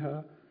accompanying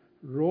her,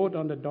 rode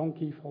on the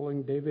donkey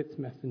following David's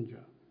messenger.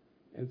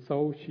 And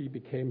so she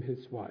became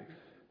his wife.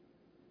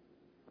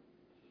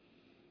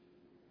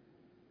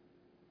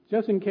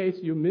 Just in case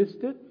you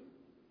missed it,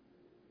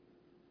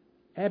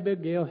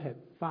 Abigail had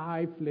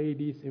 5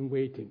 ladies in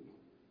waiting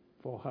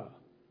for her.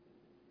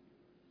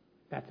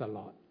 That's a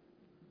lot.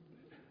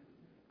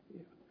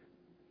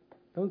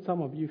 Don't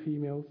some of you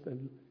females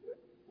and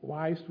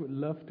wives would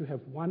love to have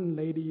 1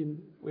 lady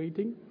in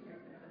waiting?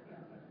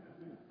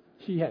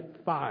 She had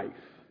 5.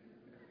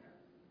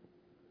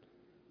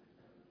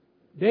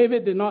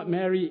 David did not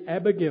marry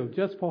Abigail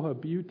just for her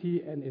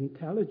beauty and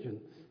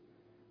intelligence.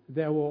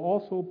 There were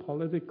also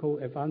political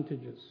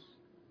advantages.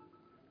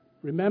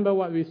 Remember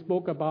what we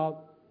spoke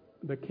about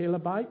the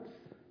Calebites?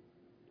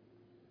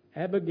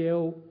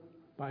 Abigail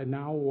by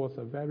now was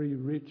a very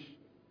rich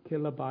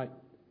Calebite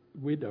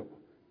widow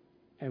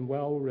and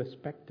well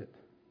respected.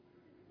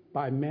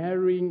 By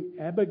marrying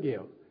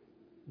Abigail,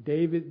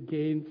 David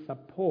gained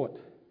support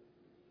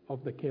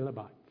of the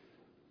Calebites.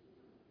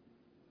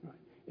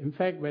 In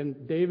fact, when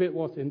David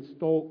was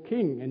installed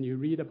king, and you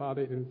read about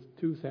it in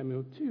 2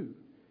 Samuel 2,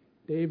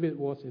 David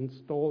was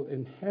installed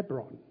in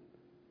Hebron,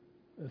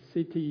 a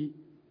city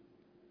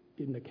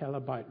in the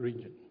Calebite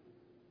region.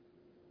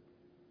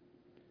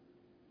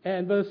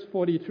 And verse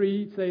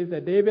 43 says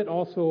that David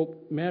also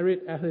married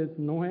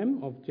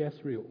Ahinoam of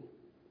Jezreel.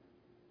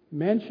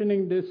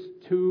 Mentioning these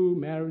 2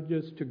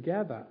 marriages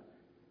together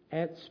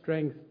adds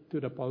strength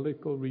to the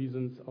political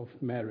reasons of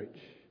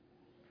marriage.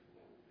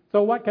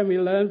 So what can we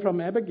learn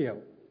from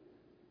Abigail?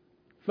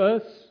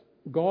 First,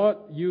 God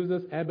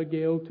uses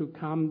Abigail to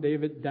calm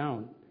David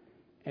down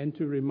and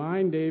to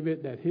remind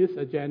David that his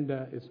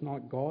agenda is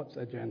not God's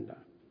agenda.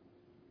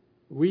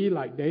 We,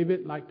 like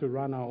David, like to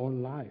run our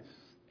own lives,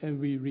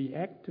 and we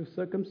react to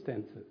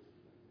circumstances.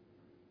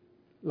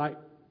 Like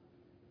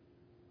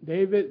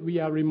David, we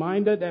are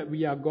reminded that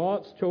we are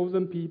God's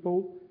chosen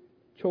people,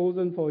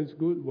 chosen for his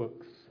good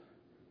works.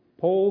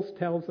 Paul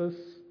tells us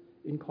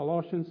in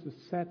Colossians to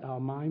set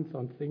our minds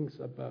on things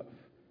above.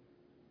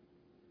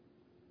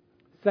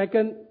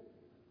 Second,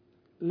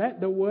 let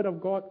the word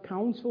of God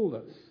counsel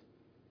us.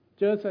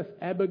 Just as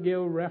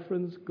Abigail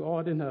referenced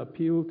God in her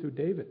appeal to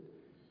David,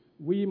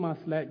 we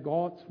must let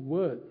God's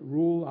word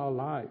rule our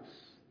lives.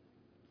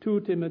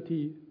 2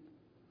 Timothy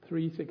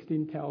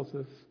 3:16 tells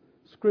us,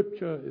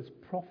 Scripture is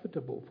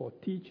profitable for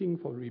teaching,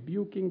 for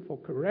rebuking, for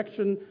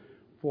correction,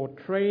 for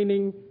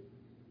training,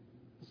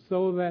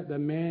 so that the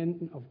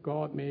man of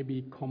God may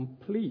be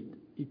complete,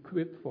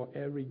 equipped for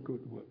every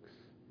good works.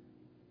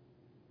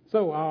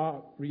 So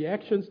our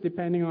reactions,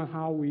 depending on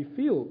how we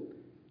feel,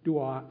 do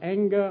our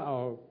anger,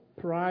 our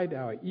pride,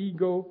 our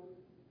ego,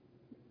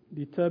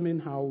 determine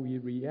how we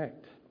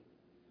react.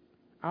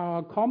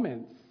 Our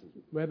comments,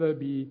 whether it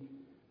be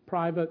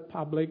private,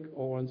 public,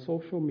 or on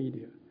social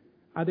media,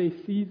 are they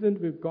seasoned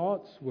with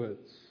God's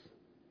words?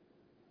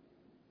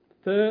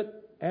 Third,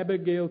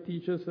 Abigail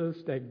teaches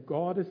us that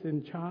God is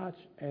in charge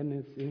and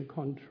is in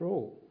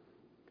control.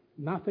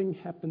 Nothing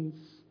happens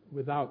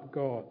without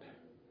God.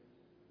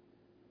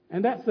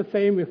 And that's the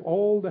same with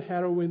all the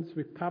heroines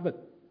we've covered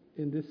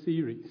in this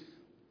series,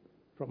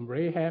 from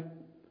Rahab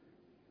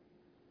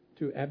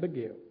to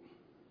Abigail.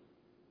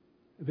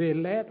 They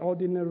led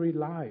ordinary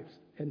lives,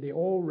 and they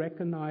all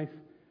recognized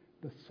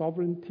the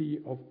sovereignty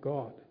of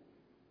God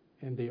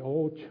and they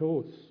all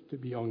chose to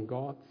be on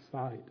God's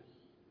side.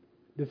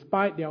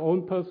 Despite their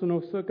own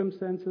personal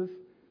circumstances,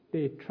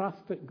 they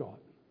trusted God.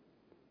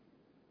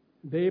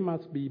 They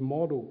must be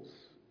models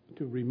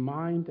to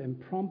remind and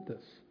prompt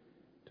us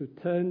to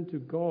turn to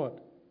God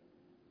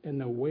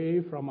and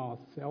away from our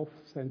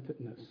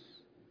self-centeredness.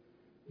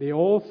 They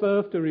all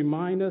serve to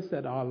remind us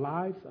that our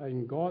lives are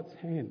in God's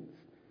hands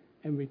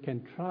and we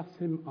can trust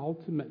Him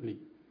ultimately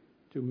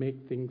to make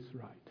things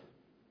right.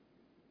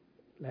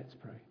 Let's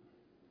pray.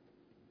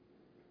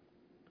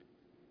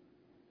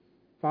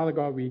 Father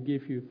God, we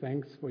give you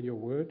thanks for your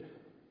word,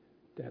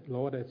 that,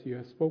 Lord, as you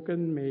have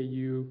spoken, may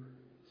you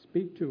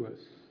speak to us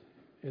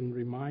and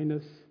remind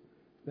us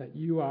that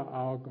you are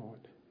our God,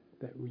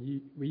 that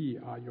we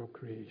are your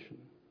creation.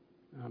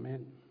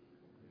 Amen.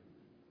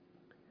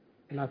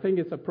 And I think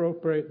it's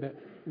appropriate that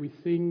we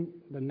sing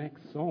the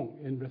next song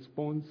in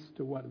response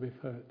to what we've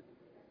heard,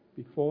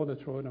 Before the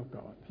Throne of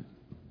God.